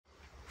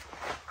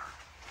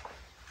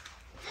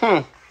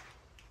There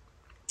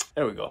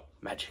we go.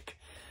 Magic.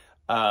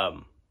 We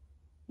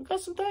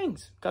got some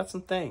things.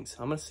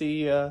 I'm gonna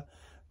see. Go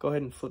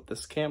ahead and flip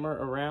this camera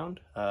around.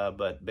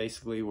 But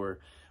basically, we're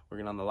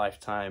working on the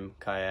Lifetime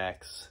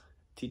Kayaks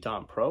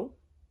Teton Pro.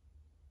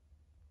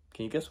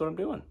 Can you guess what I'm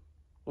doing?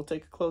 We'll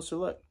take a closer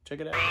look.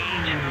 Check it out.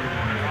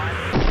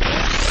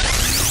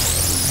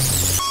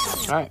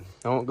 All right.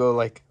 I won't go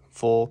like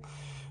full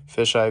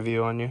fisheye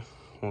view on you.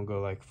 Won't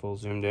go like full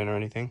zoomed in or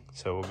anything.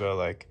 So we'll go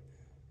like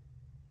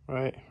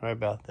right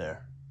about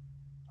there.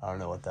 I don't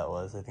know what that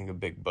was. I think a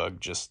big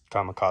bug just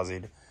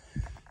kamikazed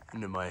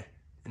into my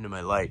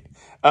light.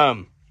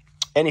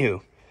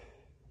 Anywho,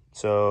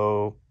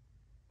 so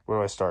where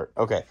do I start?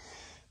 Okay,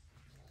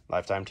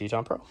 Lifetime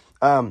Teton Pro.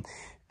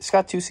 It's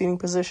got 2 seating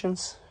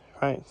positions,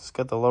 right? It's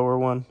got the lower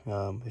one.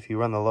 If you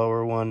run the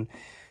lower one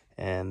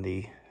and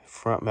the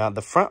front mount,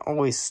 the front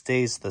always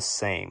stays the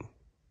same,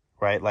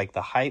 right? Like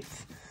the height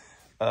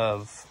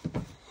of,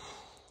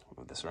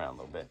 move this around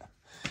a little bit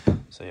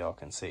so y'all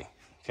can see.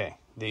 Okay,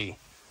 the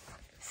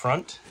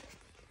front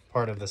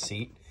part of the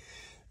seat,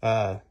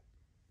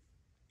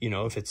 you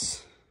know, if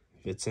it's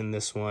in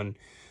this one,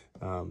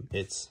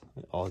 it's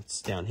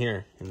down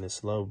here in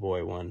this low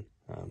boy one.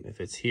 If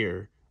it's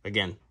here,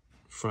 again,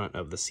 front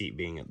of the seat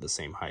being at the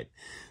same height,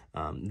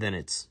 then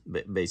it's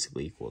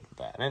basically equal to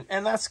that,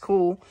 and that's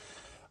cool.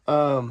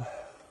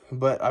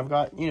 But I've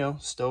got, you know,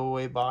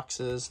 stowaway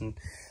boxes and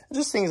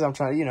just things I'm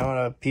trying to, you know,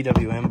 a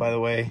PWM, by the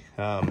way,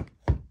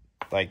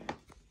 like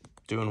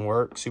doing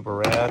work, super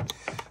rad.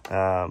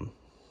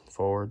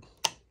 Forward,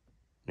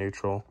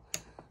 neutral,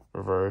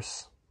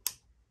 reverse,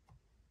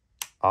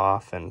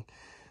 off, and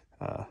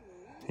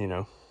you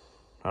know,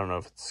 I don't know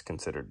if it's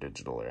considered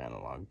digital or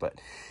analog, but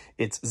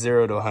it's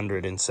 0 to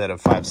 100 instead of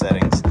 5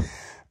 settings.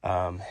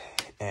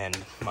 And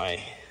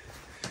my,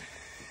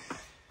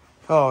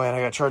 oh man,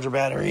 I got charger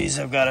batteries.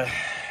 I've got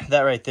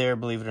that right there,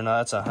 believe it or not,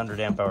 that's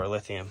 100 amp hour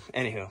lithium.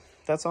 Anywho,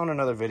 that's on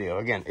another video.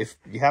 Again, if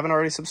you haven't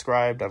already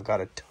subscribed, I've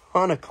got a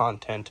ton of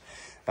content.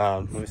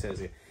 Let me say this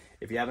again.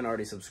 If you haven't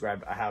already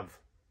subscribed, I have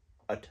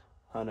a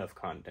ton of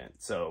content.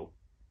 So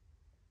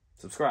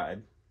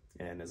subscribe.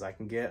 And as I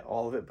can get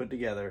all of it put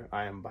together,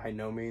 I am by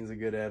no means a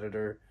good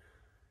editor.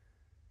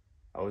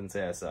 I wouldn't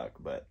say I suck,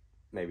 but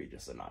maybe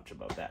just a notch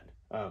above that.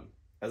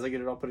 As I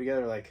get it all put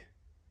together, like,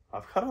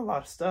 I've got a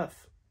lot of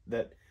stuff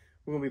that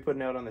we're going to be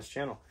putting out on this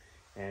channel.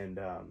 And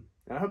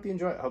I hope you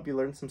enjoy it. I hope you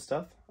learn some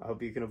stuff. I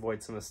hope you can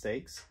avoid some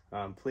mistakes.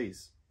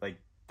 Please,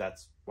 like,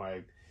 that's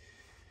why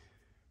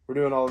we're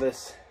doing all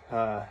this.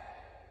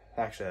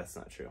 Actually, that's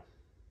not true.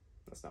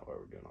 That's not why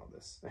we're doing all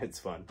this. It's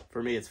fun.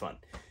 For me, it's fun.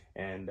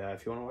 And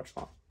if you want to watch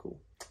along, cool.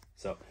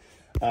 So,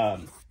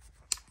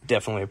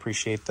 definitely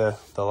appreciate the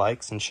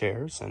likes and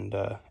shares and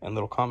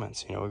little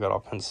comments. You know, we got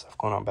all kinds of stuff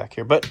going on back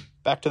here. But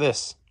back to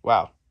this.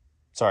 Wow.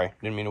 Sorry,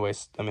 didn't mean to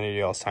waste a minute of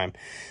y'all's time.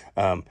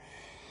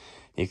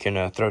 You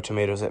can throw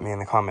tomatoes at me in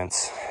the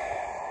comments.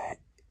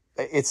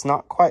 It's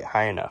not quite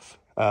high enough.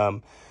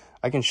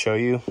 I can show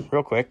you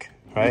real quick,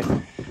 right?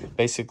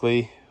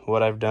 Basically,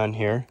 what I've done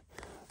here.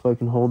 If I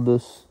can hold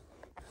this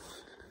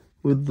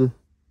with the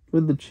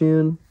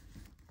chin.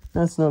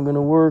 That's not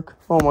gonna work.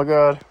 Oh my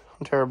god,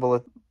 I'm terrible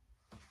at.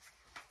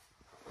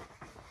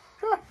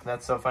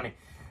 That's so funny.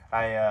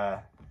 I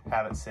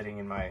have it sitting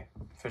in my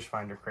fish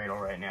finder cradle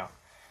right now.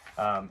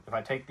 If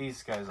I take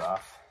these guys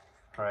off,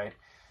 right?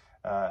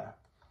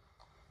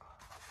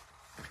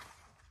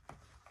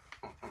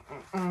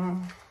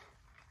 I'm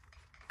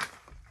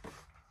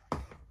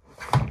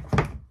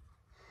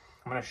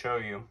gonna show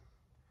you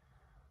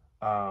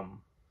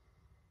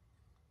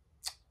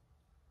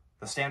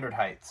the standard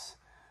heights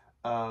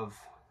of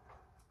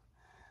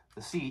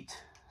the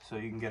seat, so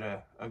you can get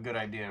a good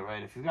idea,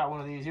 right? If you've got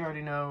one of these, you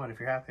already know, and if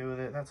you're happy with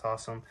it, that's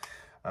awesome.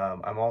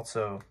 I'm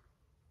also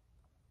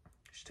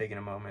just taking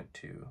a moment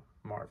to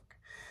mark.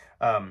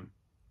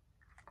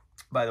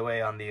 By the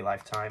way, on the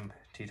Lifetime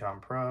Teton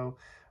Pro,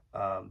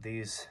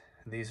 these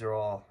are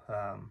all, you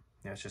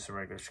know, it's just a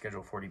regular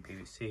Schedule 40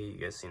 PVC. You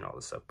guys seen all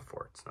this stuff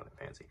before. It's nothing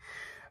fancy.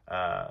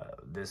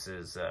 This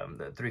is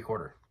the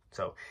 3/4.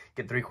 So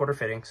get 3/4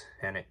 fittings,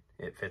 and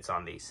it fits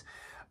on these.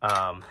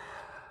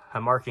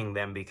 I'm marking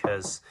them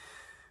because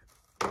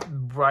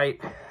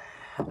right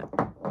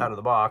out of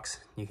the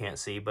box, you can't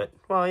see, but,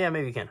 well, yeah,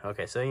 maybe you can.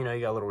 Okay, so, you know,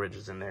 you got little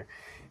ridges in there,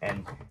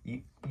 and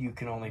you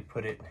can only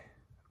put it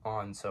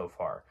on so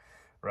far,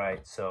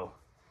 right? So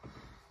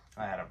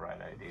I had a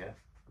bright idea.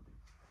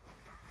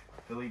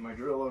 Delete my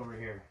drill over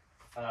here.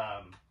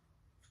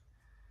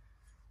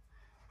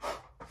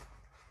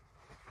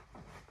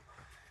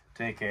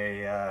 Take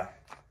a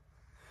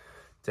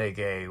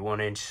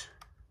 1-inch,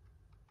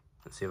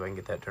 let's see if I can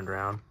get that turned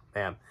around.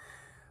 Bam.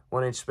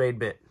 1-inch spade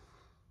bit.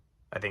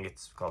 I think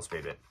it's called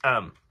spade bit.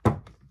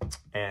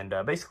 And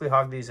basically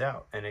hog these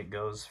out, and it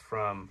goes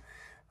from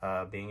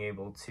being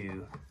able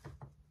to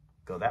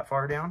go that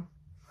far down,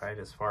 right,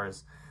 as far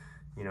as,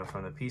 you know,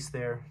 from the piece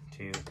there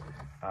to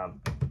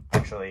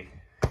actually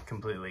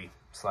completely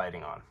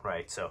sliding on,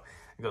 right? So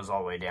it goes all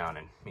the way down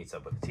and meets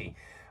up with the T.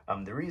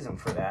 The reason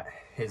for that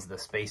is the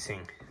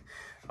spacing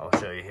I'll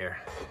show you here.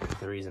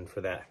 The reason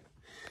for that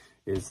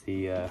is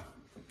the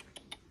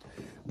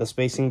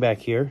spacing back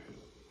here,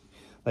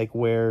 like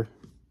where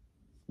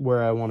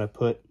I want to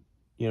put,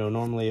 you know,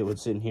 normally it would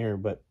sit in here,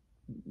 but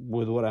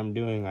with what I'm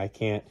doing, I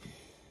can't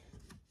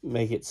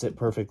make it sit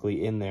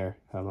perfectly in there.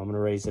 I'm going to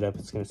raise it up.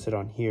 It's going to sit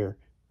on here.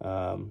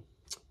 I'm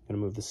going to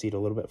move the seat a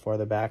little bit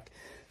farther back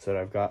so that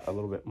I've got a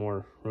little bit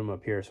more room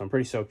up here. So I'm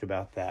pretty stoked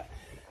about that.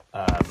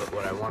 But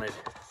what I wanted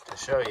to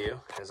show you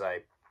is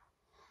I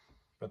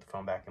put the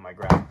phone back in my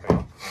grab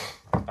rail.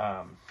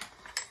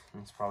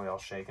 It's probably all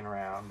shaking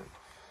around and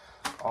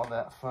all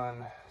that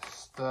fun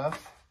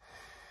stuff.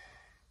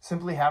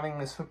 Simply having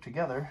this hooked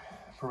together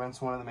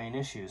prevents one of the main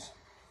issues,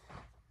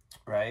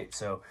 right?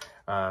 So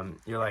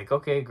you're like,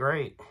 okay,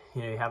 great.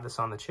 You know, you have this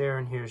on the chair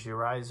and here's your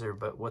riser,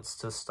 but what's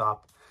to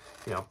stop,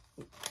 you know,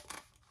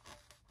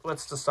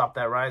 what's to stop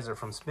that riser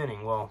from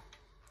spinning? Well,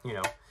 you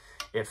know,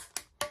 if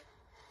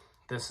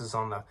this is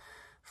on the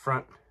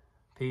front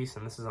piece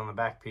and this is on the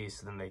back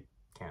piece, then they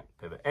can't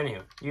pivot.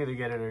 Anywho, you either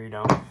get it or you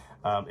don't.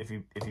 If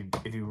you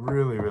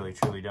really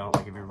truly don't,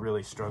 like if you're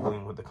really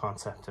struggling with the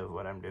concept of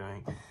what I'm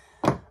doing,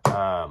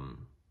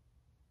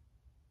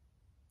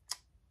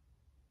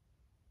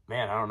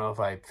 man, I don't know if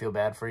I feel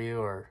bad for you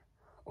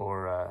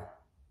or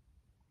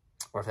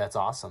if that's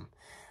awesome.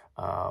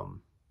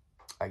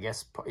 I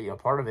guess, you know,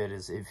 part of it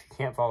is if you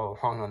can't follow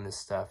along on this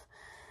stuff,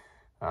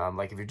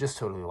 like if you're just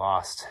totally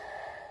lost,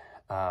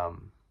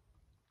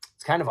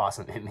 it's kind of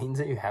awesome. It means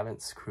that you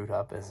haven't screwed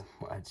up as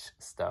much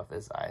stuff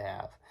as I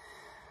have.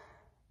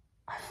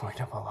 I've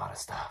fucked up a lot of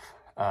stuff.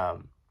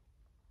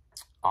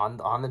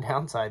 On the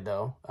downside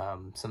though,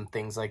 some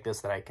things like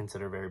this that I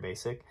consider very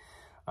basic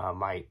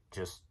might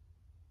just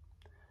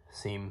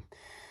seem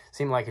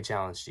like a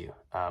challenge to you.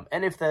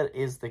 And if that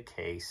is the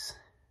case,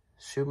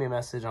 shoot me a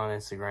message on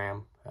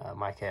Instagram,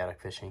 my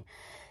Kayak Fishing,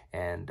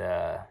 and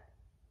I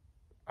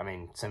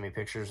mean, send me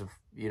pictures of,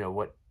 you know,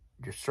 what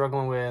you're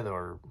struggling with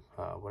or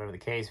whatever the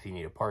case. If you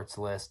need a parts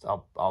list,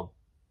 I'll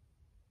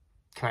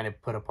kind of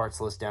put a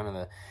parts list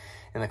down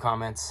in the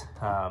comments.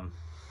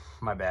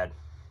 My bad,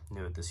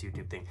 new at this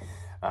YouTube thing,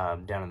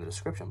 down in the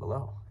description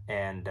below,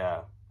 and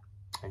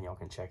y'all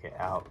can check it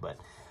out. But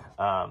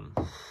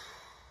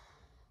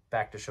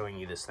back to showing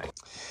you this thing.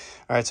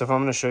 All right, so if I'm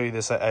going to show you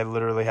this, I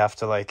literally have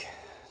to like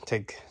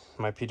take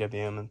my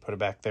PWM and put it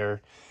back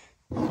there.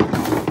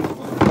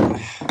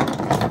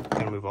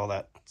 Gonna move all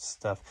that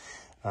stuff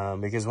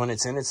because when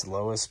it's in its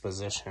lowest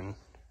position,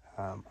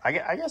 I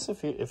guess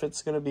if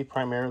it's going to be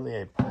primarily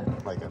a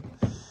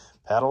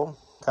paddle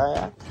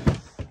kayak,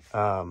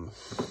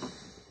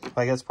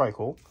 like that's probably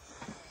cool.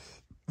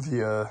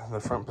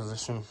 The front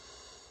position.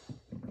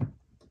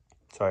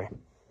 Sorry,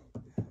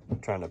 I'm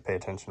trying to pay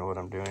attention to what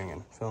I'm doing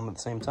and film at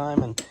the same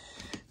time, and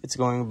it's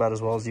going about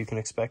as well as you can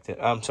expect it.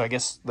 So I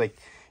guess like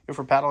if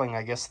we're paddling,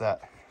 I guess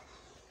that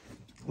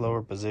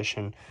lower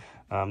position,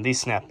 these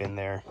snap in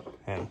there,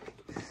 and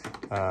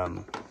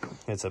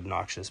it's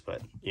obnoxious,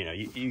 but you know,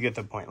 you get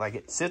the point. Like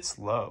it sits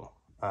low,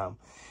 and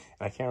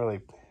I can't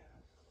really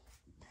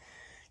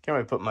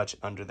put much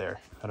under there.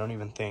 I don't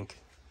even think.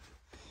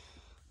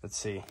 Let's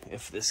see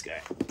if this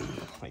guy,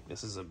 like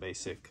this is a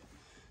basic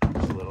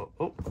little,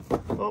 oh,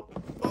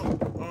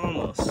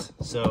 almost.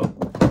 So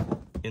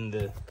in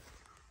the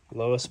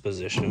lowest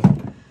position,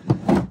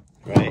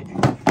 right,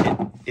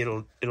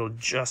 it'll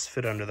just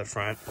fit under the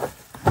front.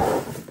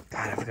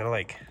 God, I've got to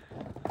like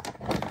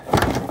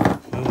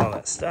move all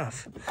that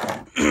stuff.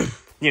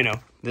 You know,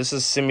 this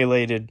is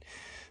simulated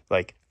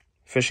like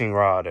fishing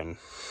rod, and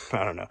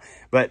I don't know,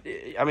 but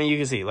I mean, you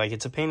can see like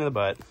it's a pain in the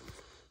butt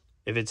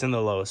if it's in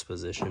the lowest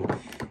position,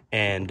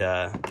 and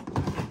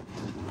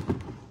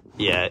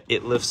yeah,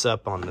 it lifts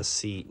up on the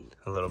seat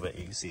a little bit.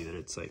 You can see that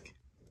it's like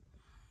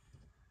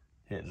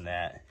hitting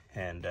that,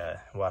 and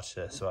watch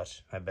this,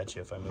 watch. I bet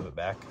you if I move it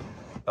back,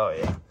 oh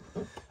yeah.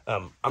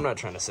 I'm not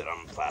trying to sit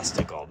on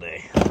plastic all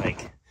day,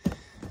 like,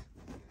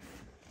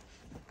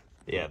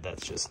 yeah,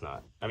 that's just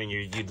not, I mean,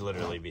 you'd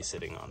literally be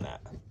sitting on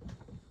that.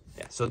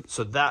 Yeah, so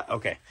that,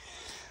 okay,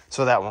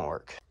 so that won't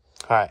work.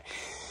 All right,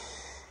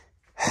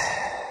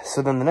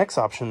 so then the next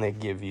option they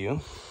give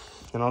you,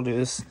 and I'll do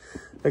this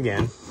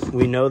again,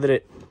 we know that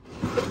it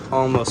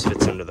almost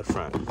fits under the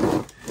front,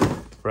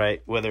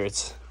 right? Whether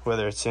it's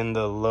in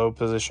the low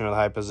position or the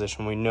high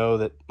position, we know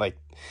that like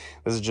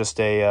this is just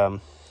a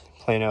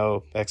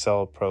Plano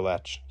XL Pro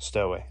Latch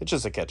stowaway. It's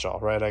just a catch-all,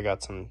 right? I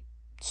got some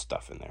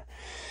stuff in there.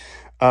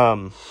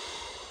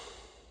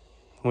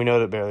 We know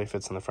that it barely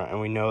fits in the front, and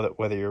we know that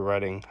whether you're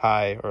riding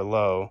high or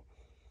low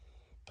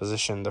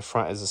position, the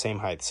front is the same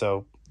height,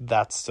 so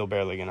that's still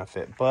barely gonna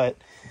fit. But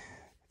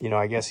you know,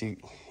 I guess you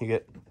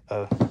get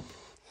a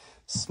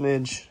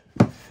smidge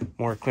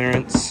more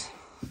clearance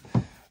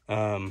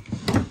when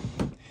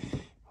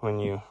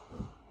you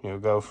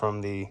go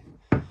from the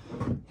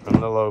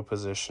low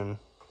position,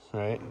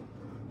 right,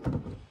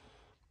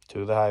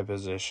 to the high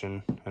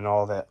position, and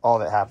all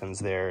that happens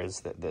there is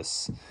that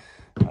this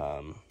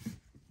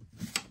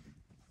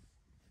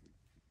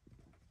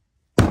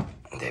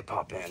they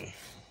pop in.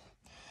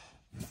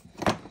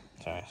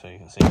 Sorry, so you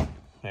can see.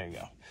 There you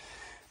go.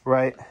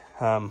 right?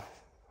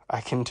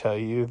 I can tell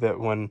you that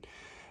when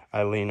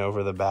I lean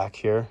over the back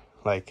here,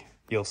 like,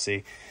 you'll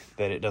see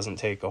that it doesn't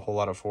take a whole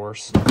lot of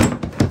force.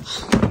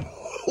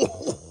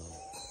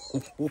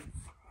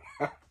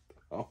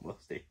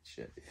 Almost ate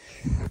shit.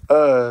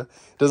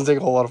 Doesn't take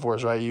a whole lot of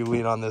force, right? You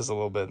lean on this a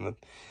little bit and the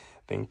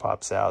thing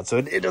pops out. So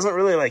it doesn't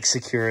really like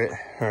secure it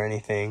or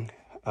anything.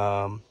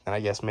 And I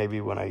guess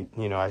maybe when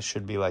I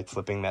should be like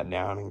flipping that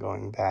down and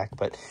going back,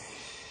 but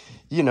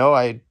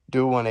I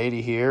do a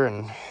 180 here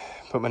and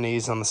put my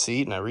knees on the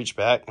seat and I reach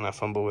back and I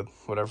fumble with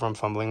whatever I'm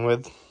fumbling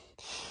with.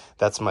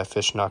 That's my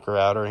fish knocker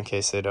outer in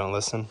case they don't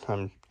listen.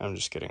 I'm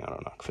just kidding. I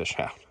don't knock fish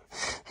out.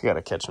 I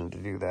gotta catch them to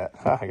do that.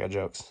 I got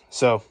jokes.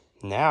 So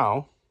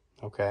now,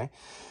 okay.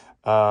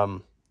 Yeah,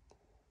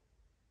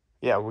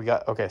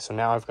 so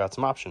now I've got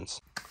some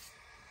options.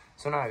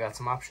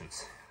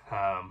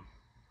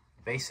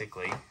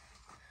 Basically,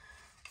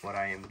 what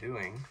I am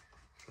doing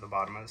for the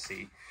bottom of the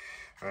seat,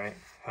 right?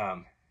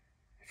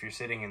 If you're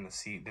sitting in the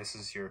seat, this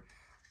is your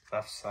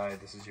left side,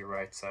 this is your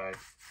right side,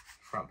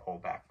 front pole,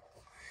 back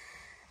pole.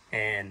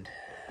 And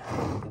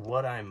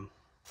what I'm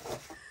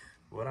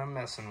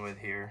messing with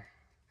here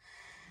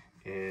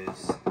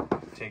is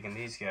taking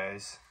these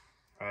guys,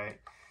 right?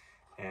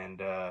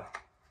 And I've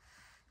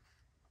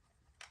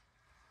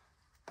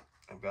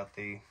got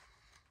the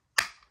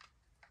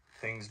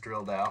things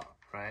drilled out,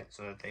 right,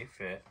 so that they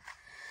fit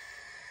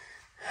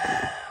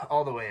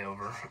all the way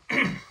over.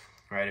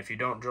 Right? If you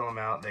don't drill them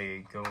out,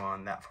 they go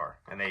on that far,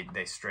 and they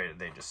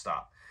just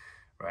stop,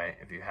 right?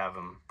 If you have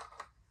them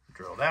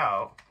drilled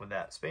out with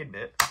that spade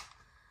bit,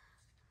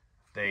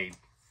 they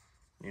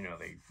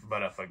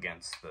butt up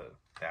against the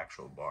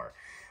actual bar.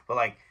 But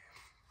like,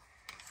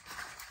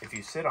 if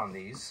you sit on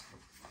these,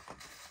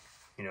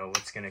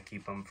 what's going to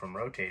keep them from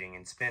rotating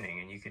and spinning?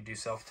 And you could do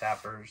self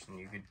tappers, and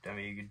you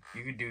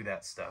could do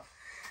that stuff.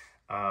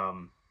 I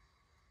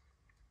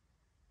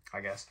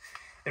guess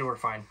it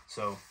worked fine.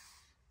 So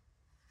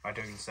I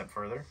took it a step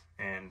further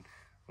and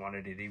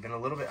wanted it even a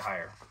little bit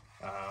higher,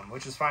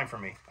 which is fine for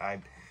me.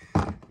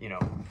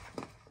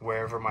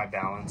 Wherever my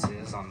balance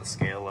is on the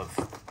scale of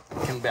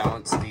can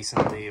balance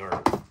decently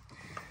or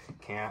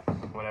can't,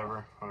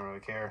 whatever, I don't really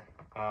care.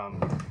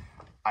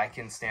 I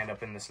can stand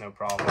up in this no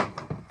problem.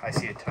 I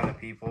see a ton of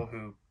people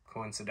who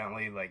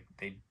coincidentally, like,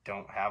 they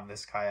don't have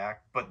this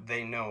kayak, but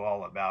they know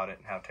all about it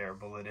and how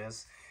terrible it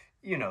is.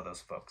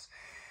 Those folks.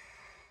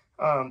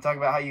 Talk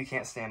about how you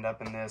can't stand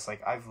up in this.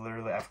 Like, I've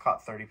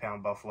caught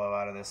 30-pound buffalo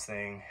out of this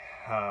thing.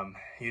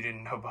 You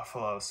didn't know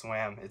buffalo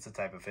swam. It's a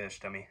type of fish,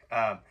 dummy.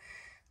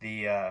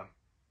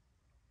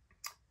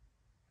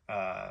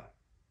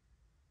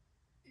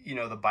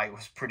 The bite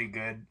was pretty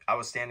good. I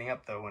was standing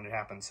up though when it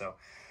happened, so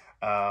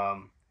I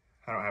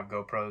don't have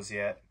GoPros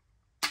yet.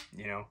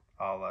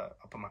 I'll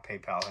put my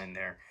PayPal in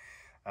there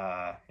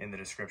in the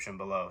description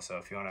below. So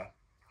if you wanna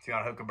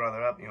hook a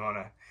brother up, you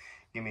wanna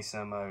give me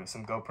some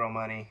GoPro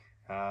money,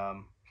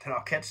 then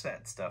I'll catch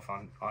that stuff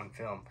on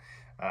film.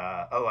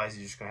 Otherwise,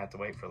 you're just gonna have to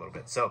wait for a little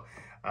bit. So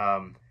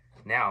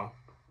now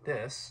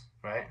this,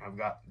 right? I've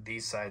got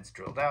these sides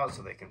drilled out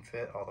so they can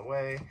fit all the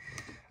way.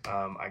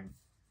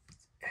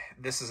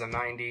 This is a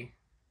 90.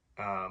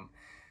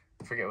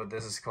 Forget what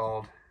this is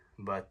called,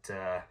 but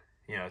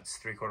it's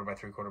 3/4 by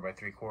 3/4 by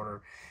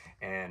 3/4,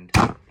 and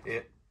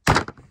it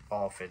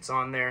all fits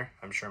on there.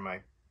 I'm sure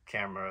my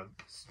camera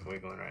is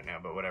wiggling right now,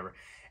 but whatever.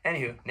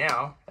 Anywho,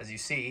 now as you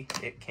see,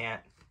 it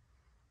can't.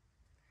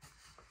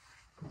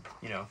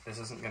 This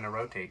isn't going to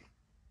rotate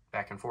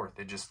back and forth.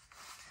 It's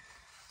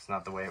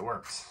not the way it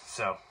works.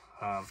 So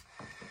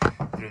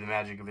through the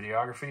magic of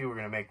videography, we're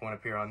going to make one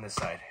appear on this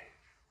side.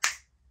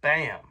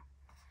 Bam.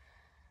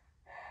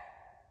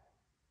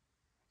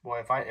 Boy,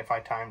 if I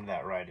timed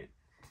that right, it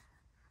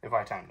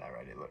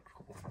looked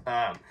cool.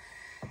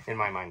 In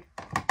my mind.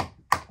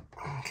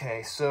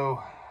 Okay,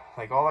 so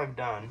like all I've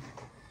done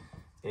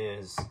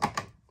is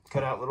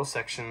cut out little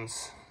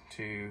sections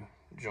to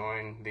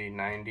join the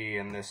 90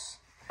 and this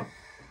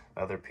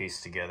other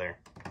piece together.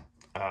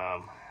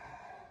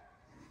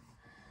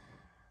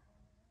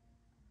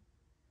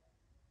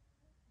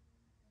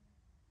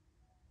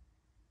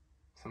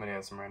 Somebody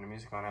had some random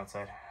music on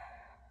outside.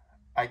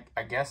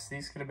 I guess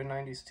these could have been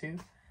 90s too.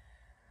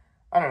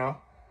 I don't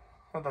know.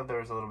 I thought there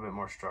was a little bit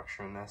more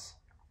structure in this.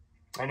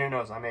 And who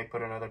knows, I may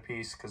put another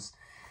piece because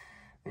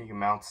you can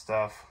mount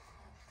stuff.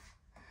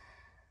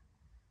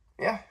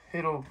 Yeah,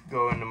 it'll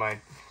go into my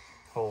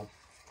whole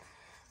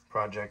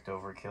project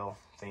overkill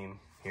theme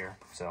here.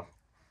 So,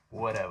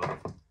 whatever.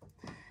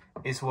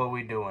 It's what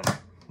we doing.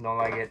 Don't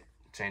like it,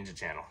 change the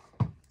channel.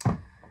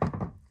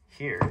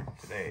 Here,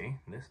 today,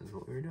 this is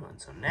what we're doing.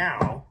 So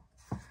now,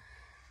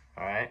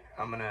 alright,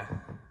 I am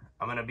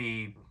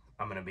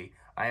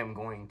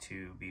going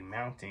to be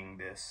mounting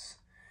this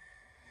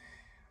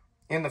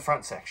in the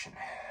front section.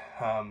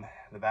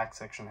 The back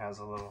section has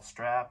a little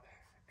strap,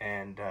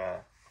 and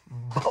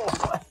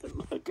boy,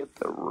 look at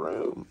the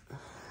room.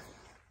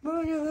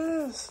 Look at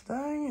this,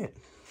 dang it.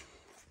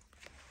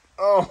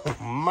 Oh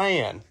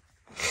man,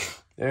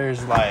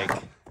 there's like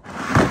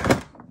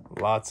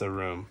lots of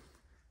room.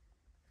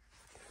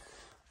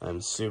 I'm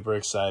super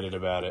excited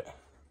about it.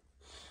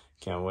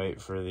 Can't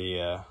wait for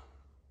the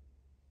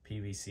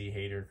PVC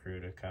hater crew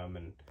to come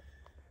and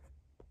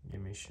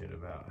give me shit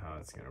about how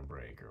it's gonna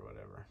break or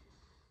whatever.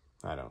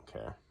 I don't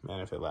care, man.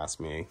 If it lasts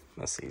me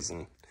a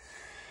season,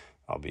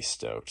 I'll be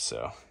stoked.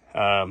 So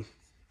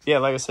yeah,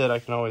 like I said, I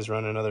can always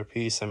run another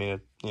piece. I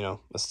mean, you know,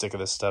 a stick of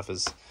this stuff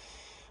is,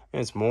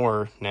 it's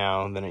more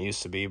now than it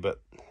used to be, but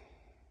I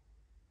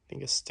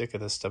think a stick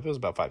of this stuff, it was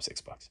about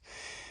 $5-6 bucks.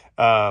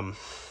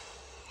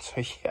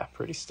 So yeah,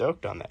 pretty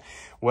stoked on that.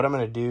 What I'm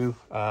gonna do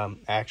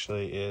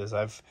actually is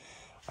I've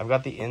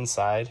got the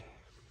inside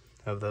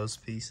of those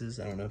pieces.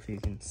 I don't know if you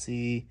can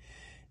see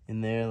in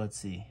there. Let's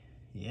see.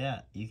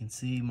 Yeah, you can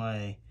see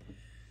my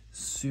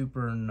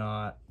super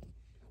not,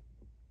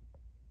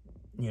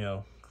 you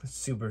know,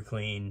 super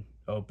clean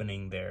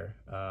opening there.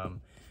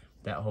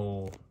 That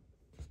whole,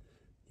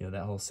 you know,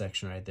 that whole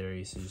section right there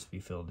used to just be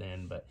filled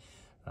in, but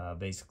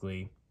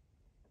basically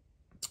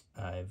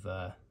I've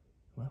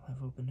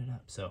opened it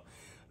up. So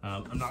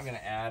I'm not gonna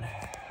add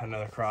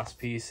another cross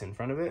piece in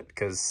front of it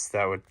because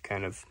that would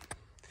kind of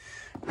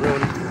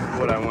ruin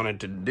what I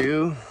wanted to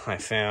do. I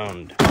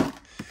found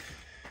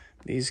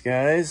these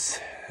guys.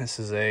 This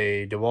is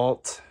a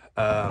DeWalt.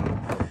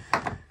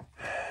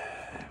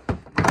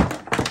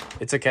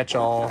 It's a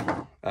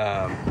catch-all.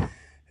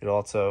 It'll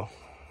also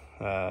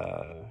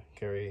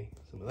carry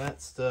some of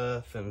that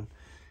stuff, and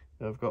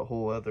I've got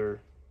whole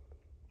other,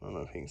 I don't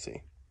know if you can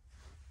see.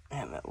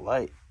 Man, that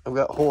light. I've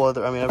got whole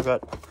other, I mean, I've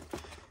got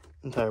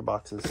entire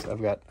boxes. I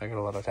got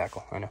a lot of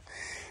tackle, I know.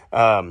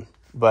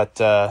 But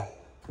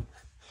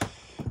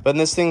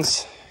this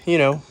thing's, you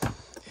know,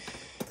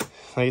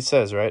 like it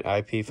says, right?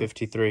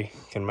 IP53.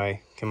 Can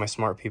my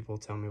smart people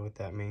tell me what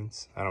that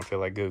means? I don't feel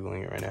like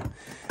Googling it right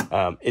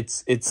now.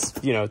 It's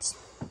you know, it's,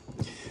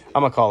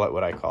 I'm gonna call it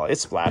what I call it.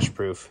 It's splash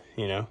proof,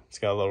 you know. It's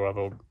got a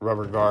little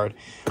rubber guard.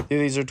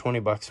 These are 20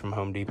 bucks from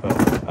Home Depot.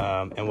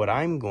 And what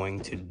I'm going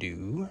to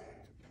do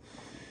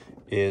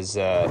is,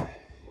 yeah,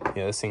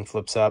 this thing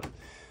flips up.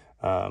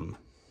 Thought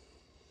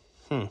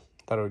it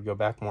would go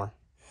back more.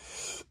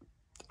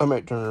 I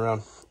might turn it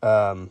around.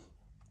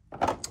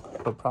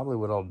 But probably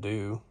what I'll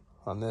do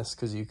on this,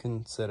 because you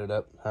can set it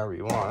up however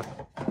you want,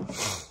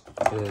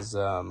 is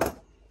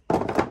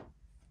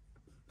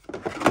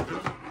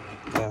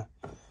yeah,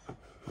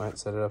 might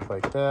set it up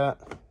like that.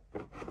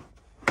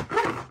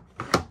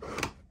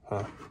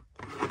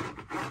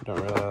 Don't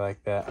really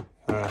like that.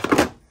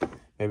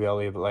 Maybe I'll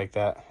leave it like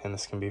that, and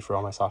this can be for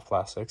all my soft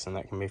plastics, and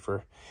that can be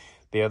for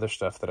the other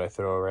stuff that I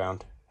throw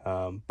around.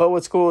 But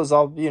what's cool is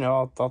I'll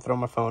throw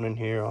my phone in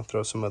here. I'll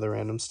throw some other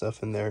random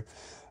stuff in there,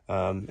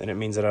 and it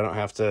means that I don't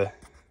have to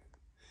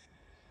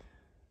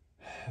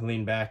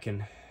lean back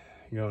and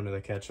go into the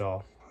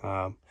catch-all.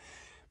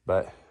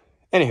 But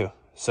anywho,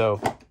 so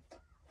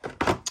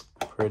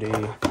pretty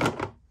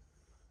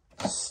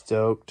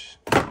stoked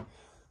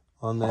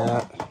on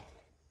that.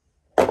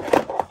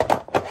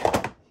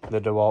 The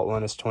DeWalt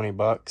one is 20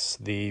 bucks.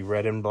 The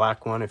red and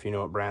black one, if you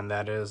know what brand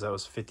that is, that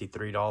was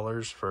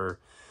 $53 for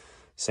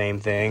same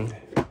thing.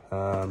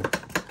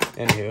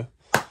 Anywho,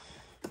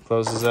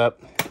 closes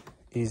up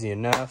easy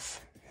enough,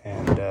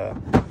 and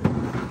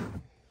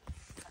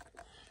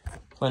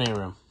plenty of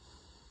room.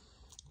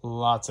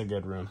 Lots of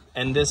good room.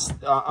 And this,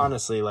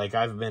 honestly, like,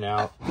 I've been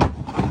out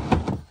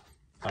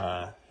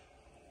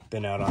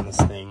on this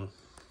thing,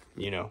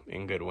 you know,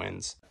 in good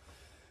winds.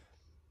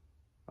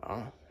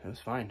 Oh, it was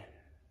fine.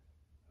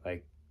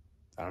 Like,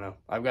 I don't know.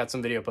 I've got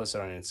some video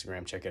posted on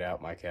Instagram. Check it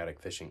out, my Kayak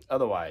Fishing.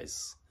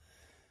 Otherwise,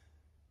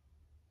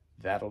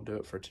 that'll do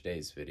it for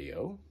today's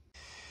video.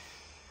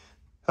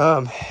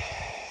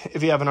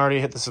 If you haven't already,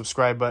 hit the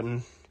subscribe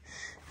button.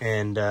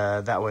 And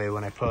that way,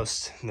 when I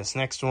post this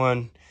next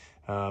one,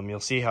 you'll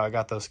see how I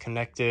got those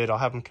connected. I'll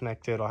have them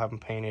connected. I'll have them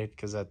painted,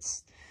 because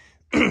that's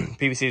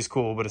PVC is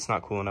cool, but it's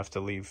not cool enough to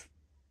leave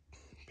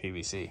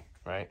PVC,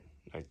 right?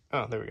 Like,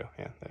 oh, there we go.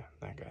 Yeah, there,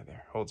 that guy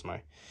there holds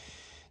my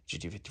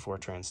GT54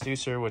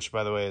 transducer, which,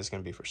 by the way, is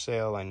going to be for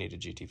sale. I need a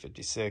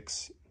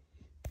GT56.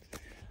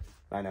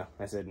 I know,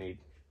 I said need.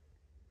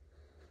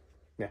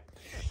 Yeah.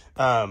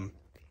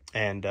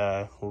 And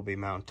we'll be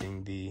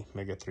mounting the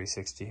Mega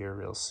 360 here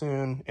real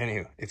soon.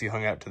 Anywho, if you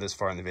hung out to this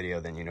far in the video,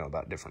 then you know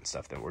about different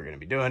stuff that we're going to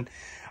be doing.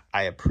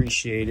 I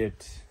appreciate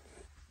it.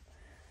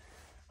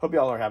 Hope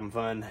y'all are having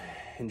fun,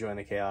 enjoying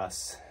the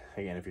chaos.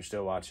 Again, if you're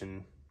still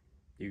watching,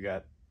 you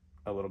got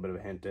a little bit of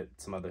a hint at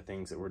some other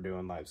things that we're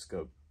doing. Live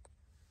scope,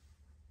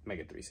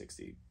 Mega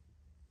 360,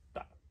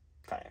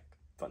 kayak,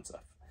 fun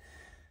stuff.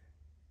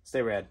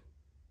 Stay rad.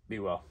 Be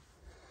well.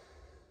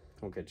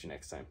 We'll catch you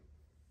next time.